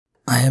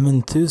I am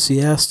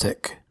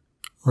enthusiastic,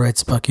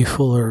 writes Bucky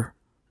Fuller,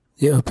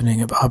 the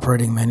opening of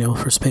Operating Manual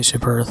for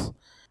Spaceship Earth,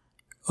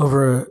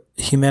 over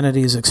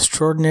humanity's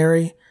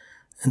extraordinary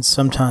and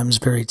sometimes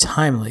very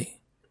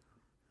timely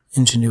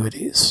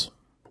ingenuities.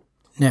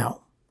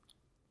 Now,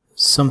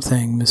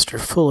 something Mr.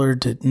 Fuller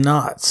did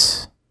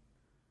not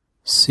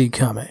see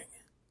coming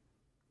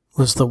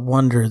was the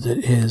wonder that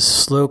is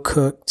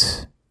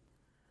slow-cooked,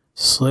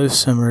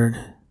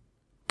 slow-simmered,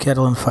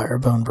 kettle-and-fire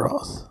bone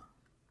broth.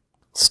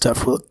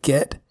 Stuff will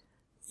get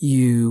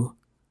you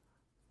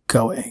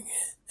going.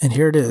 And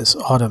here it is,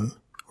 autumn.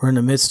 We're in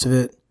the midst of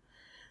it.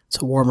 It's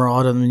a warmer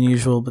autumn than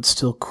usual, but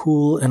still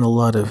cool in a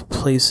lot of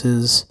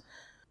places.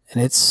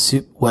 And it's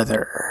soup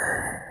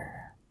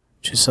weather.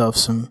 Get yourself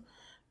some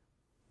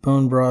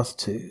bone broth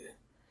to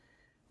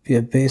be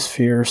a base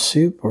for your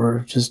soup,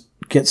 or just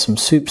get some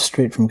soup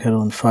straight from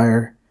Kettle and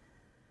Fire.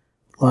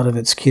 A lot of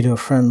it's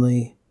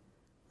keto-friendly,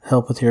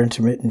 help with your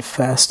intermittent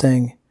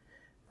fasting,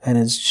 and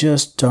it's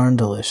just darn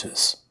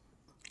delicious.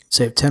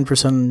 Save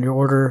 10% on your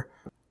order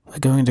by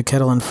going to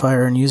Kettle and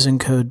Fire and using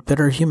code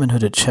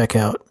BETTERHumanhood at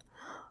checkout.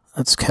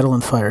 That's Kettle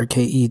and Fire,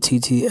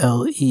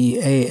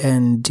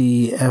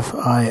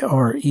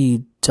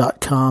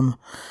 KETTLEANDFIRE.com.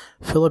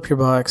 Fill up your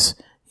box,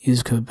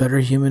 use code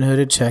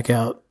BETTERHumanhood at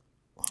checkout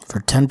for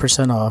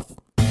 10% off.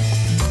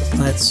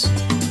 Let's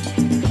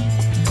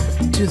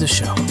do the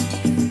show.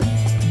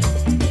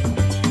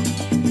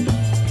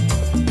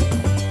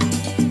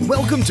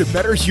 Welcome to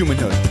Better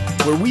Humanhood,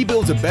 where we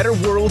build a better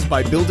world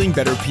by building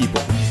better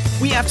people.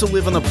 We have to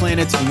live on the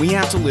planet, and we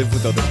have to live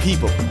with other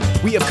people.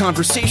 We have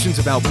conversations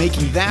about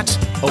making that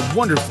a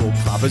wonderful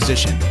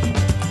proposition.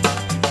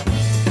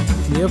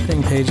 In the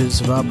opening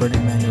pages of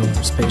Operating Manual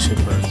for Spaceship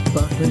Earth,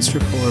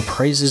 Mr. Fuller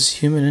praises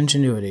human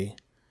ingenuity,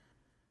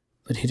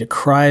 but he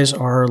decries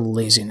our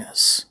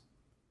laziness.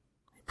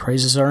 He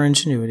praises our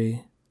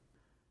ingenuity,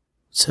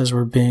 says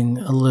we're being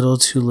a little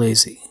too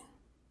lazy.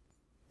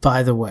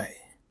 By the way,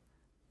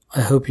 I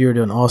hope you're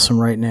doing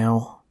awesome right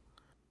now.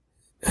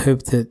 I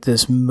hope that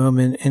this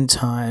moment in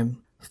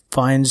time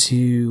finds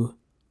you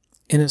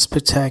in a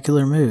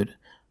spectacular mood.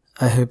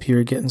 I hope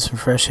you're getting some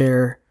fresh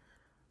air,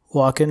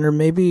 walking, or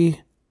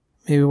maybe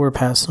we're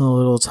passing a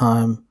little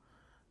time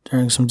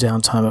during some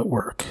downtime at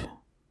work.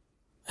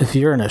 If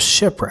you're in a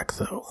shipwreck,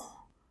 though,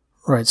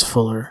 writes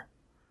Fuller,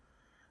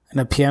 and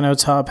a piano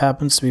top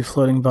happens to be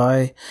floating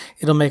by,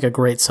 it'll make a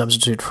great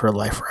substitute for a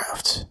life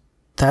raft.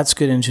 That's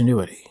good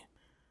ingenuity.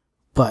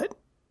 But,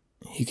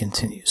 he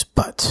continues,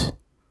 but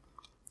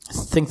I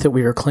think that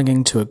we are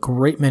clinging to a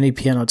great many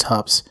piano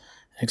tops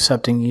and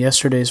accepting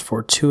yesterday's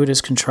fortuitous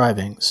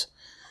contrivings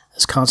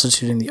as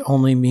constituting the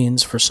only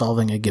means for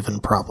solving a given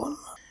problem.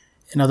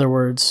 In other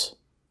words,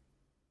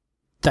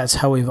 that's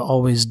how we've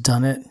always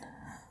done it.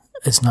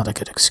 It's not a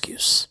good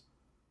excuse.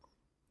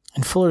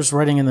 And Fuller's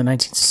writing in the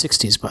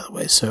 1960s, by the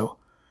way, so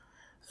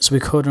as we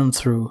quote him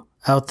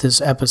throughout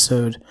this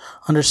episode,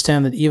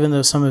 understand that even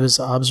though some of his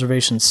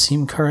observations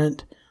seem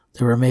current,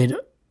 they were made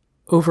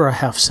over a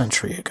half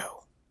century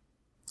ago.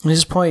 And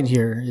his point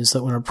here is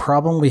that when a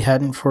problem we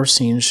hadn't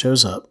foreseen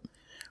shows up,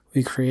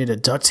 we create a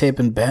duct tape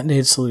and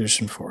band-aid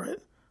solution for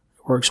it.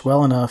 It works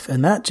well enough,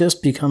 and that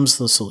just becomes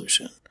the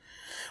solution.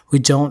 We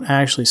don't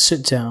actually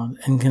sit down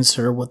and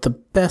consider what the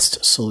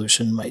best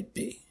solution might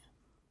be.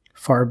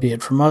 Far be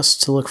it from us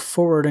to look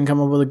forward and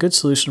come up with a good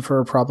solution for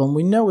a problem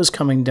we know is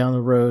coming down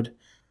the road,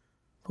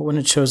 but when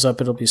it shows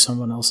up, it'll be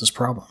someone else's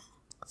problem.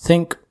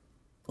 Think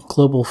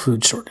global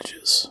food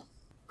shortages.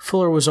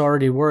 Fuller was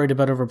already worried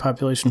about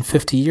overpopulation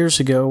 50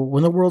 years ago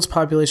when the world's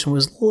population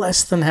was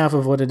less than half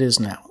of what it is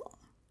now.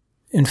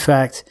 In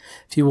fact,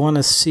 if you want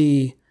to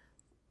see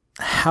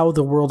how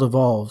the world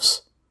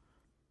evolves,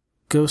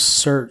 go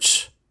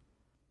search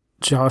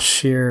Josh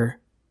Shear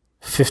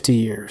 50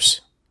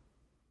 years.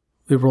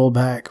 We roll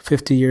back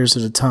 50 years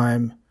at a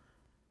time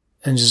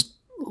and just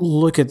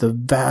look at the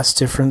vast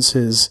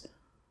differences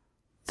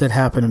that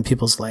happen in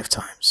people's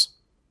lifetimes.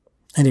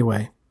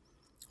 Anyway,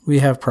 we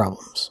have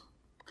problems.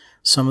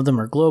 Some of them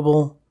are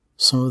global,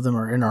 some of them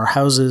are in our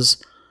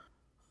houses,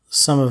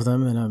 some of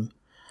them, and I'm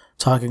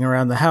talking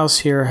around the house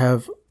here,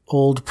 have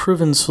old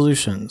proven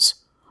solutions.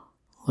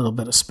 A little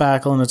bit of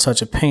spackle and a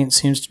touch of paint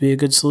seems to be a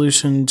good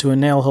solution to a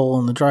nail hole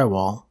in the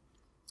drywall.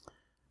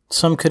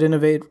 Some could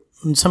innovate,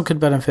 and some could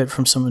benefit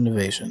from some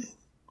innovation.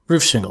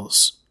 Roof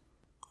shingles,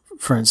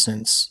 for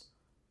instance,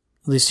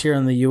 at least here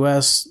in the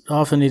US,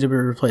 often need to be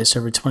replaced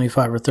every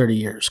 25 or 30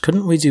 years.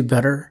 Couldn't we do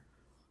better?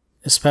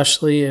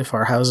 Especially if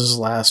our houses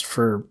last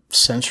for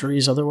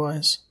centuries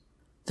otherwise?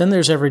 Then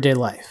there's everyday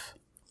life.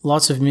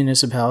 Lots of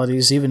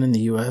municipalities, even in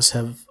the US,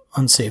 have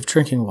unsafe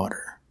drinking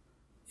water.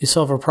 You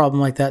solve a problem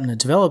like that in a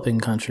developing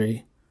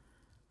country,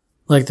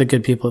 like the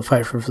good people at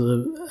Fight for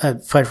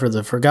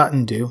the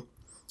Forgotten do,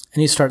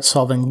 and you start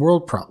solving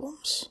world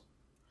problems.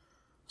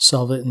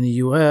 Solve it in the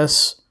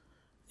US,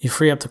 you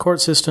free up the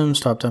court system,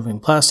 stop dumping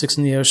plastics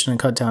in the ocean, and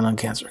cut down on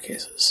cancer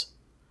cases.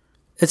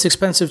 It's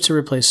expensive to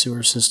replace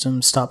sewer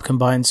systems, stop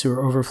combined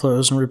sewer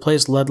overflows, and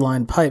replace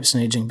lead-lined pipes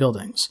in aging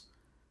buildings.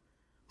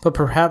 But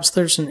perhaps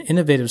there's an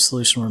innovative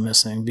solution we're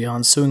missing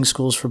beyond suing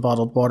schools for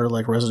bottled water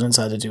like residents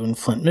had to do in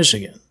Flint,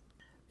 Michigan.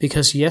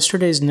 Because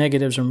yesterday's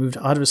negatives are moved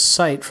out of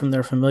sight from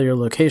their familiar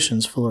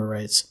locations, Fuller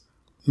writes,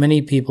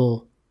 many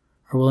people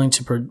are willing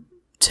to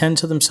pretend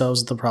to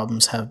themselves that the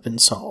problems have been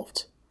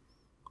solved.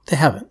 They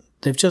haven't.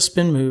 They've just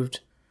been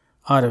moved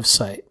out of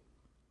sight.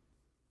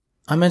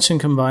 I mentioned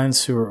combined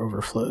sewer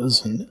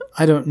overflows, and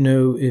I don't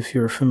know if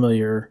you're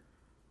familiar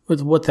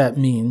with what that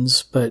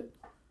means, but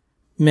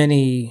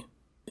many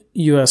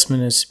U.S.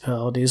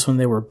 municipalities, when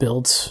they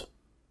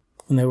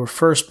were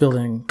first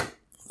building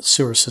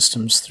sewer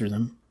systems through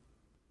them,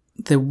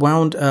 they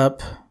wound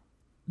up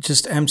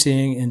just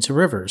emptying into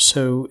rivers.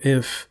 So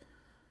if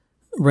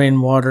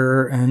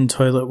rainwater and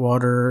toilet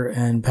water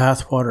and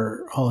bath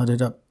water all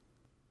ended up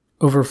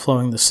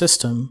overflowing the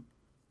system,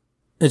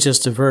 it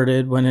just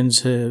diverted, went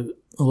into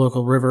a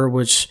local river,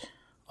 which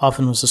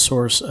often was a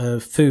source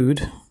of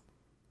food,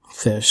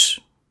 fish,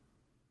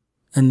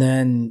 and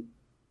then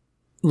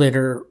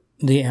later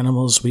the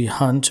animals we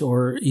hunt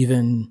or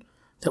even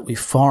that we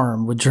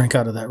farm would drink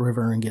out of that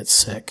river and get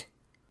sick.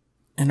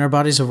 And our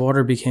bodies of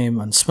water became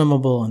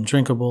unswimmable,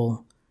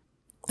 undrinkable.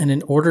 And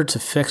in order to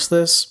fix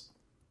this,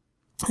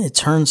 it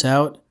turns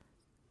out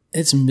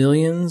it's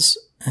millions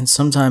and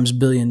sometimes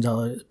billions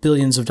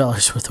of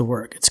dollars worth of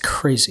work. It's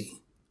crazy.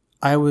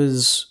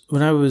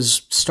 When I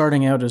was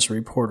starting out as a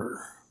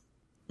reporter,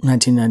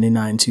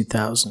 1999,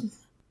 2000,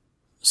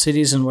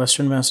 cities in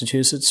western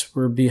Massachusetts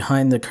were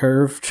behind the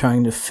curve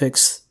trying to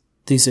fix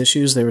these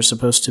issues. They were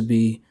supposed to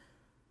be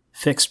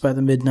fixed by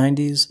the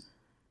mid-90s.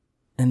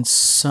 And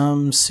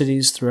some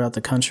cities throughout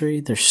the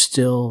country, they're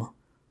still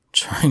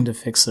trying to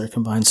fix their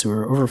combined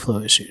sewer overflow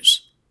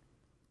issues.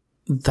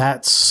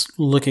 That's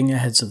looking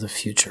ahead to the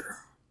future.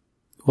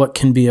 What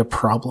can be a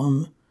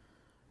problem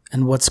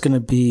and what's going to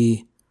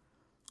be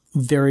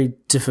very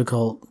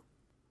difficult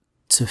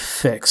to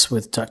fix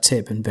with duct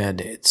tape and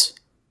Band-Aids.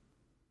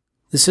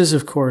 This is,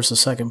 of course, the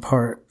second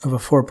part of a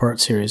 4-part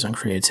series on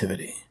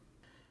creativity.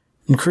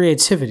 And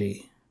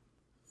creativity,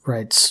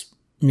 writes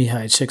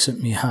Mihai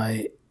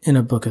Csikszentmihalyi in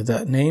a book of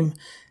that name,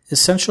 is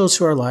central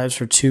to our lives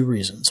for 2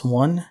 reasons.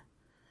 1,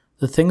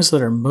 the things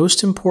that are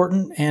most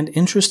important and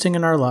interesting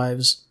in our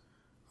lives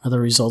are the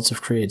results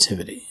of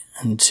creativity.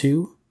 And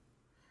 2,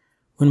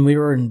 when we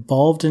are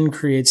involved in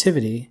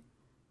creativity,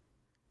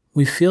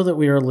 we feel that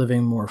we are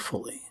living more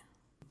fully.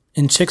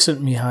 In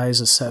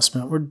Csikszentmihalyi's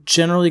assessment, we're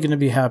generally going to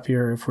be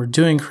happier if we're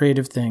doing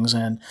creative things,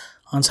 and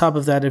on top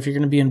of that, if you're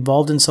going to be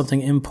involved in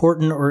something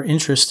important or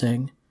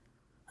interesting,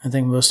 I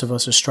think most of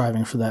us are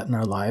striving for that in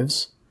our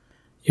lives,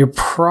 you're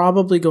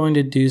probably going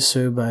to do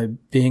so by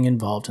being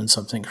involved in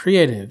something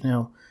creative.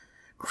 Now,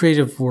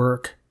 creative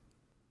work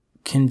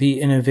can be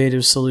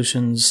innovative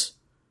solutions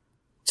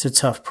to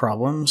tough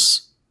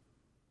problems,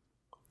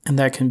 and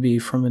that can be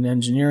from an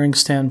engineering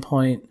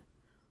standpoint,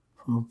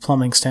 from a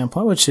plumbing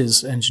standpoint, which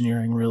is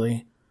engineering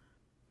really.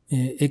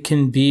 It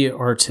can be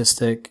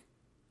artistic.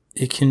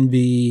 It can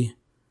be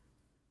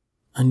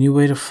a new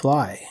way to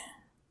fly.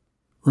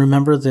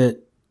 Remember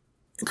that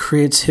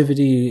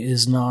creativity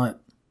is not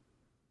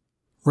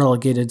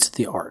relegated to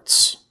the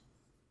arts.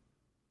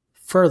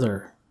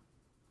 Further,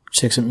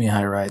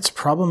 Csikszentmihalyi writes,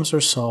 problems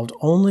are solved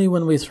only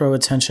when we throw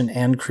attention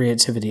and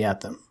creativity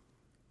at them.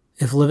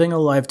 If living a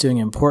life doing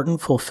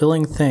important,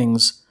 fulfilling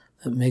things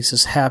that makes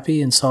us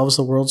happy and solves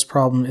the world's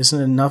problem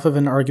isn't enough of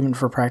an argument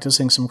for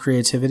practicing some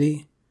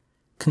creativity,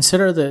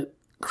 consider that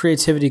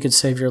creativity could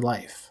save your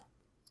life.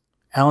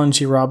 Alan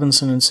G.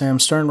 Robinson and Sam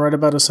Stern write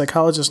about a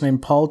psychologist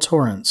named Paul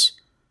Torrance,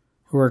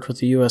 who worked with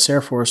the U.S.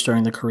 Air Force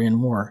during the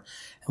Korean War.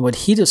 And what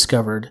he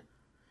discovered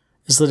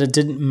is that it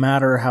didn't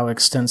matter how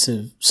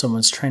extensive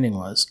someone's training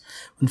was.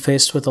 When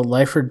faced with a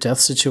life or death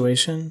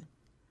situation,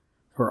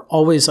 there were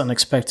always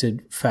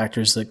unexpected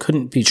factors that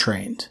couldn't be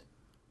trained.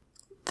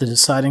 The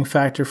deciding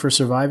factor for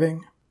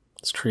surviving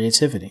is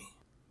creativity.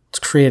 It's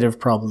creative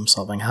problem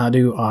solving. How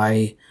do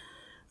I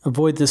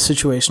avoid this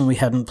situation we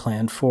hadn't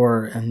planned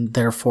for and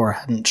therefore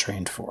hadn't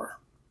trained for?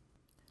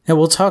 Now,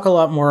 we'll talk a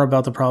lot more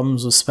about the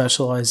problems with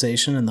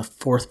specialization in the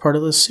 4th part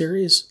of this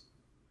series,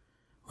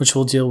 which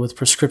will deal with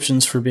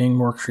prescriptions for being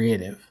more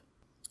creative.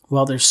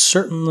 While there's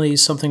certainly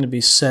something to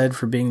be said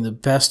for being the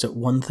best at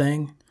one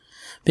thing,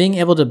 being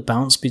able to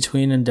bounce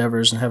between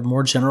endeavors and have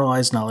more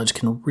generalized knowledge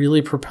can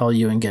really propel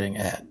you in getting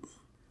ahead.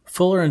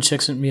 Fuller and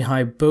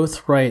Csikszentmihalyi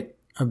both write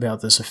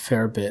about this a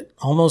fair bit,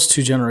 almost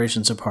 2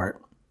 generations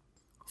apart.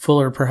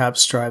 Fuller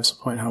perhaps strives to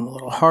point home a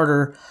little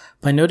harder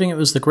by noting it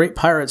was the great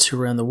pirates who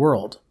ran the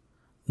world.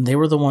 They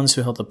were the ones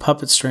who held the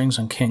puppet strings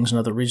on kings and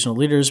other regional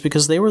leaders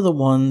because they were the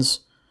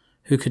ones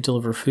who could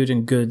deliver food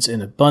and goods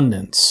in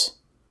abundance.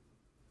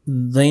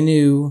 They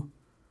knew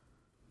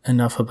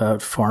enough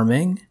about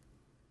farming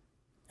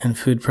and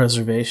food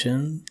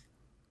preservation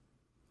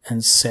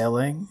and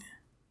sailing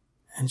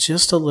and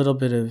just a little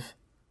bit of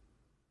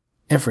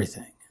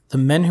everything. The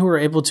men who were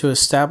able to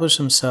establish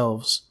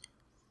themselves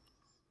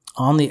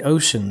on the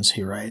oceans,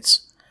 he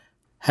writes,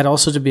 had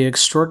also to be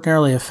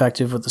extraordinarily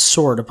effective with the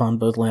sword upon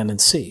both land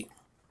and sea.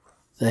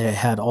 They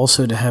had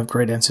also to have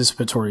great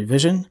anticipatory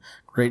vision,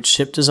 great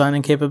ship design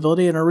and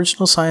capability, and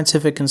original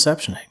scientific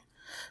conceptioning,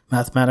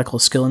 mathematical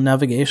skill in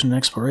navigation and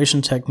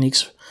exploration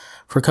techniques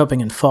for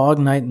coping in fog,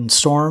 night, and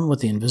storm with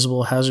the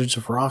invisible hazards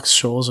of rocks,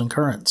 shoals, and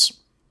currents.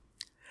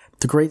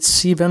 The great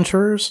sea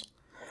venturers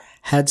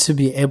had to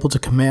be able to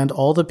command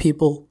all the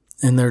people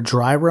in their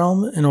dry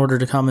realm in order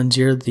to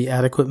commandeer the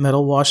adequate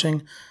metal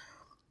washing,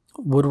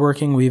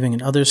 woodworking, weaving,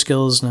 and other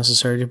skills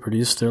necessary to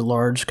produce their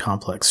large,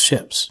 complex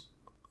ships.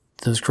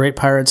 Those great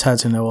pirates had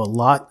to know a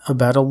lot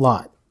about a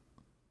lot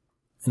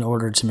in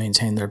order to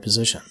maintain their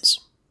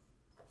positions.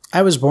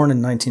 I was born in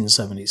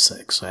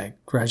 1976. I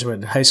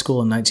graduated high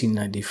school in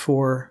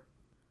 1994.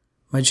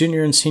 My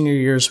junior and senior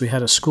years, we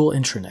had a school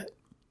intranet.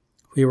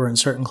 We were in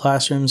certain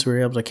classrooms, we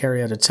were able to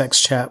carry out a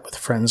text chat with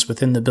friends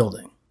within the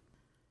building.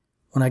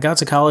 When I got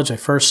to college, I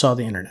first saw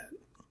the internet.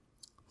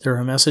 There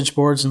were message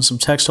boards and some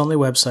text-only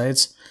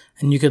websites,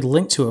 and you could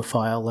link to a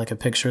file like a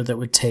picture that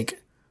would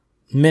take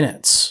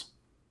minutes,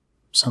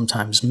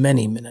 sometimes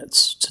many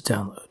minutes, to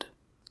download.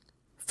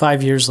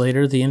 5 years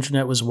later, the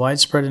internet was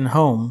widespread in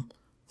home,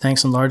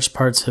 thanks in large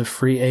part to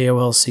free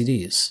AOL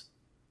CDs.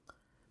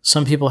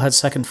 Some people had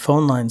second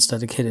phone lines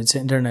dedicated to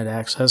internet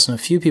access, and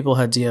a few people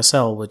had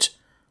DSL, which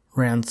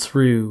ran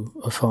through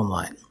a phone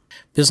line.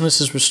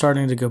 Businesses were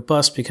starting to go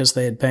bust because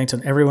they had banked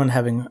on everyone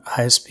having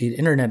high-speed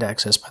internet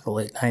access by the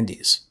late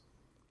 90s.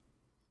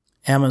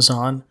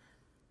 Amazon,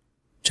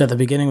 which at the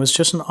beginning was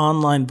just an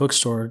online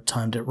bookstore,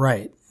 timed it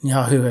right.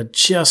 Yahoo had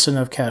just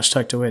enough cash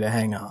tucked away to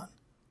hang on.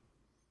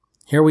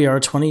 Here we are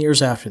 20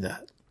 years after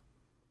that.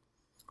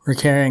 We're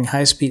carrying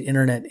high-speed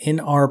internet in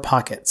our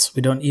pockets.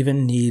 We don't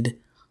even need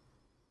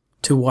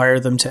to wire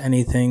them to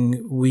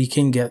anything. We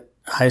can get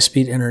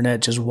high-speed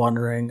internet just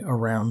wandering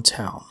around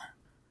town.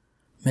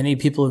 Many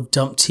people have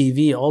dumped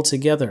TV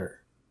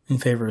altogether in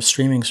favor of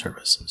streaming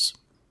services.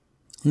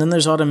 And then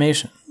there's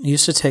automation. It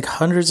used to take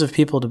hundreds of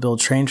people to build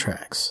train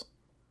tracks.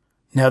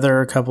 Now there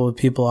are a couple of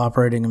people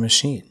operating a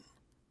machine.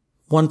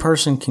 One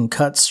person can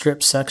cut,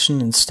 strip,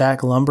 section, and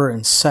stack lumber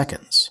in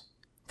seconds.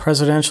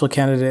 Presidential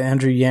candidate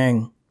Andrew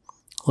Yang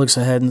looks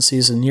ahead and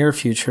sees a near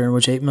future in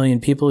which 8 million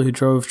people who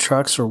drove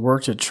trucks or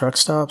worked at truck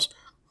stops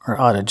are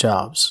out of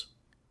jobs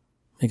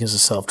because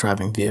of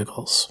self-driving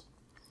vehicles.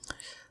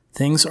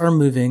 Things are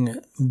moving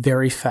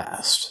very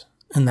fast,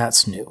 and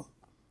that's new.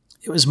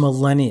 It was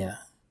millennia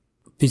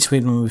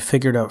between when we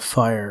figured out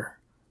fire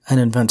and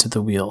invented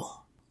the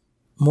wheel.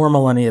 More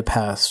millennia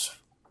passed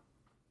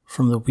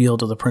from the wheel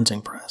to the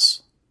printing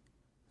press.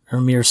 There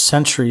are mere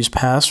centuries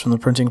passed from the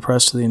printing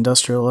press to the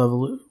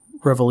Industrial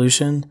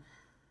Revolution,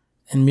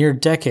 and mere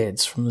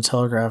decades from the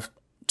telegraph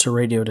to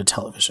radio to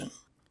television.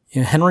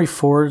 Henry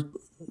Ford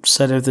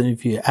said that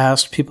if you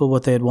asked people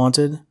what they had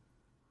wanted,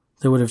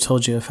 they would have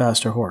told you a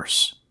faster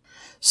horse.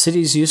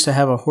 Cities used to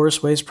have a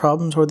horse waste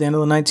problem toward the end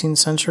of the 19th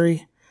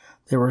century.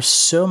 There were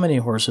so many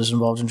horses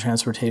involved in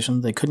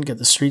transportation, they couldn't get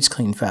the streets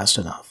cleaned fast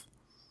enough.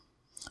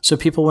 So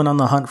people went on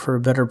the hunt for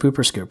a better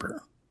pooper scooper.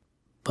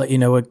 But you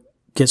know what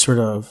gets rid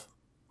of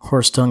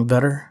horse dung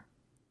better?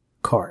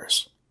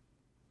 Cars.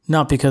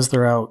 Not because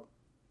they're out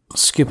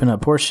scooping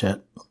up horse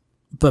shit,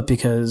 but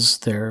because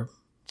they're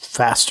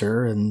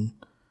faster and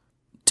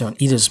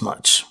don't eat as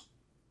much.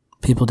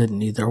 People didn't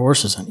need their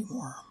horses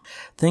anymore.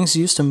 Things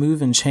used to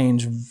move and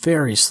change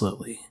very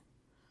slowly,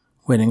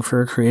 waiting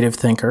for a creative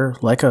thinker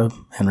like a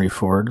Henry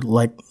Ford,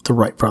 like the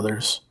Wright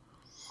brothers.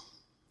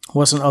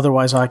 Wasn't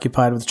otherwise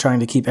occupied with trying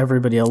to keep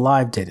everybody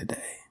alive day to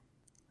day.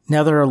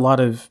 Now there are a lot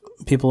of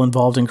people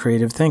involved in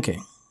creative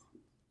thinking.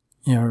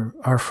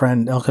 Our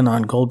friend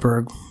Elkanon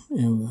Goldberg,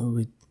 who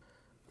we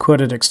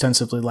quoted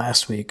extensively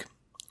last week,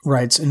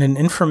 writes, in an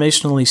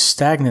informationally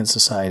stagnant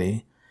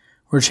society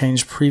where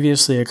change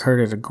previously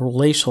occurred at a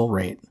glacial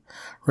rate,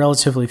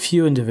 relatively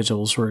few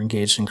individuals were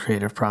engaged in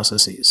creative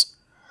processes.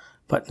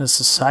 But in a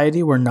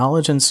society where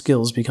knowledge and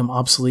skills become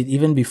obsolete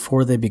even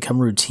before they become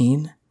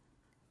routine,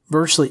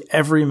 virtually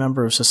every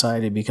member of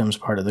society becomes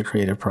part of the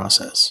creative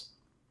process.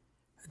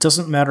 It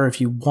doesn't matter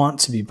if you want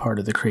to be part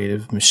of the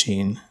creative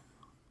machine,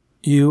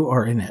 you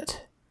are in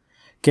it.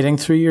 Getting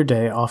through your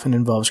day often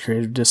involves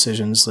creative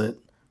decisions that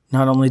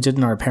not only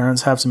didn't our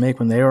parents have to make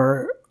when they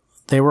were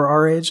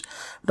our age,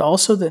 but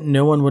also that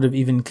no one would have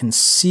even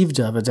conceived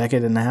of a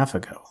decade and a half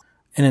ago.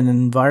 In an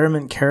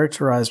environment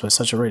characterized by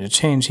such a rate of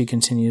change, he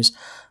continues,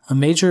 a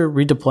major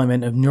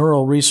redeployment of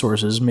neural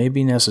resources may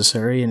be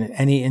necessary in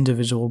any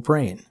individual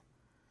brain.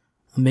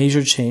 A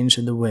major change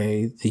in the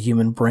way the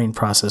human brain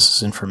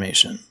processes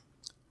information.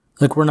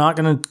 Look, we're not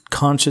going to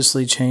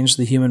consciously change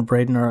the human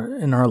brain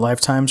in our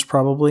lifetimes,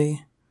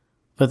 probably,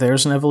 but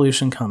there's an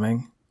evolution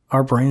coming.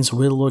 Our brains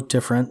will look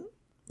different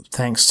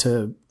thanks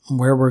to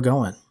where we're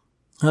going.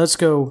 Now let's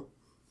go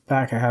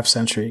back a half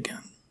century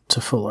again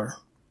to Fuller.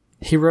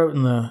 He wrote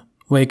in the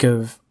wake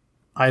of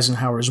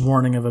Eisenhower's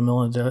warning of a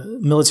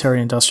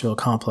military-industrial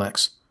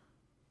complex,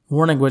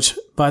 warning which,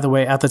 by the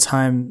way, at the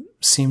time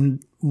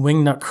seemed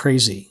wingnut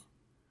crazy,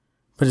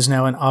 but is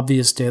now an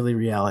obvious daily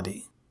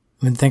reality.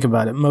 I mean, think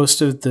about it.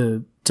 Most of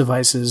the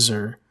devices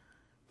or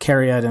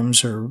carry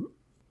items or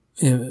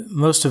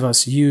most of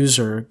us use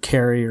or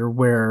carry or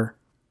wear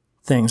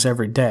things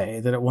every day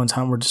that at one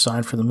time were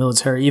designed for the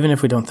military, even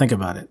if we don't think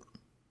about it.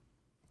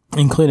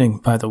 Including,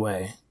 by the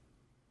way,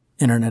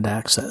 internet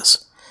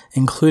access,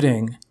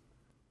 including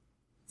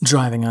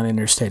driving on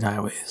interstate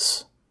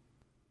highways.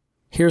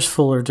 Here's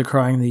Fuller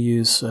decrying the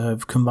use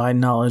of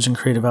combined knowledge and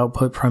creative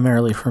output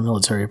primarily for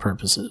military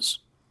purposes.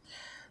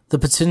 The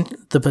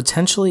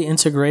potentially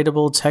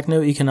integratable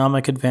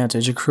techno-economic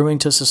advantage accruing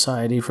to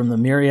society from the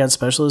myriad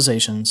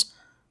specializations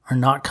are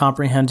not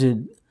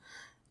comprehended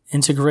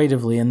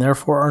integratively and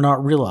therefore are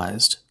not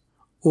realized,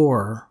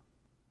 or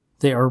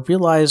they are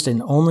realized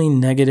in only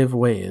negative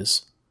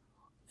ways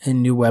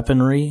in new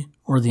weaponry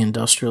or the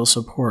industrial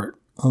support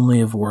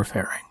only of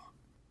warfaring.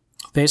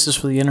 The basis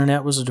for the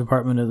internet was the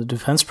Department of the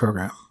Defense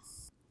program.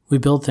 We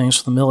build things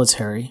for the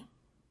military,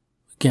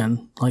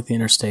 again, like the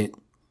interstate,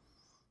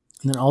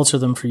 and then alter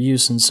them for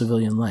use in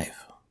civilian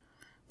life.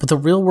 But the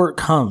real work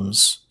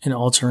comes in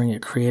altering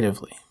it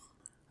creatively.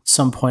 At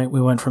some point, we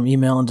went from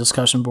email and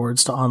discussion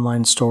boards to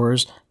online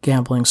stores,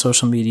 gambling,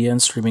 social media, and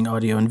streaming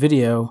audio and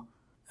video,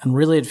 and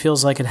really it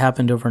feels like it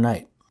happened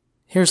overnight.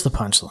 Here's the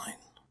punchline.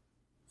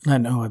 And I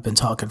know I've been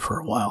talking for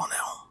a while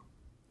now.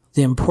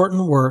 The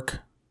important work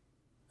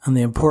and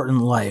the important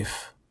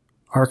life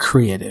are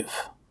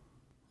creative.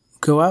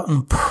 Go out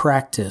and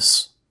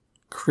practice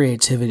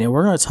creativity. And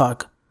we're going to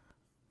talk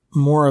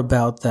more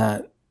about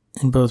that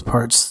in both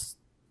parts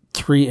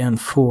 3 and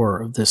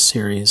 4 of this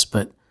series,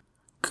 but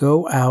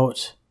go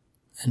out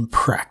and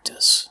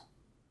practice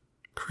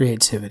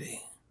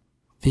creativity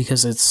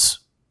because it's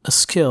a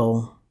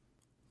skill,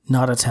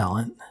 not a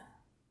talent,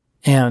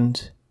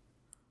 and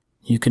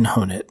you can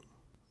hone it.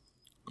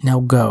 Now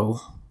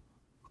go.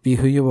 Be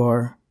who you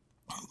are.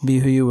 Be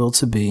who you will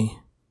to be.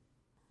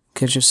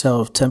 Get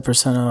yourself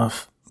 10%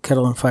 off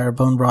Kettle and Fire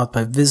Bone Broth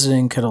by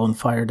visiting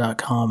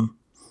kettleandfire.com.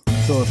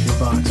 Fill up your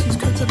box. Use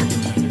code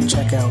BETTERHUMANHOOD at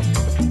checkout.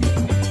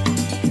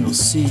 And we'll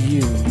see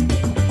you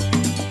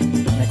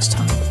next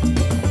time.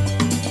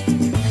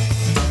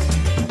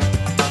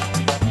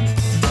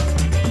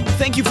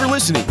 Thank you for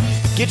listening.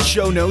 Get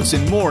show notes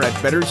and more at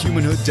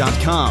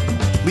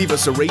betterhumanhood.com. Leave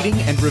us a rating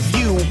and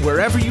review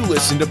wherever you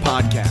listen to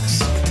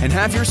podcasts. And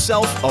have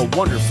yourself a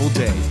wonderful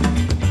day.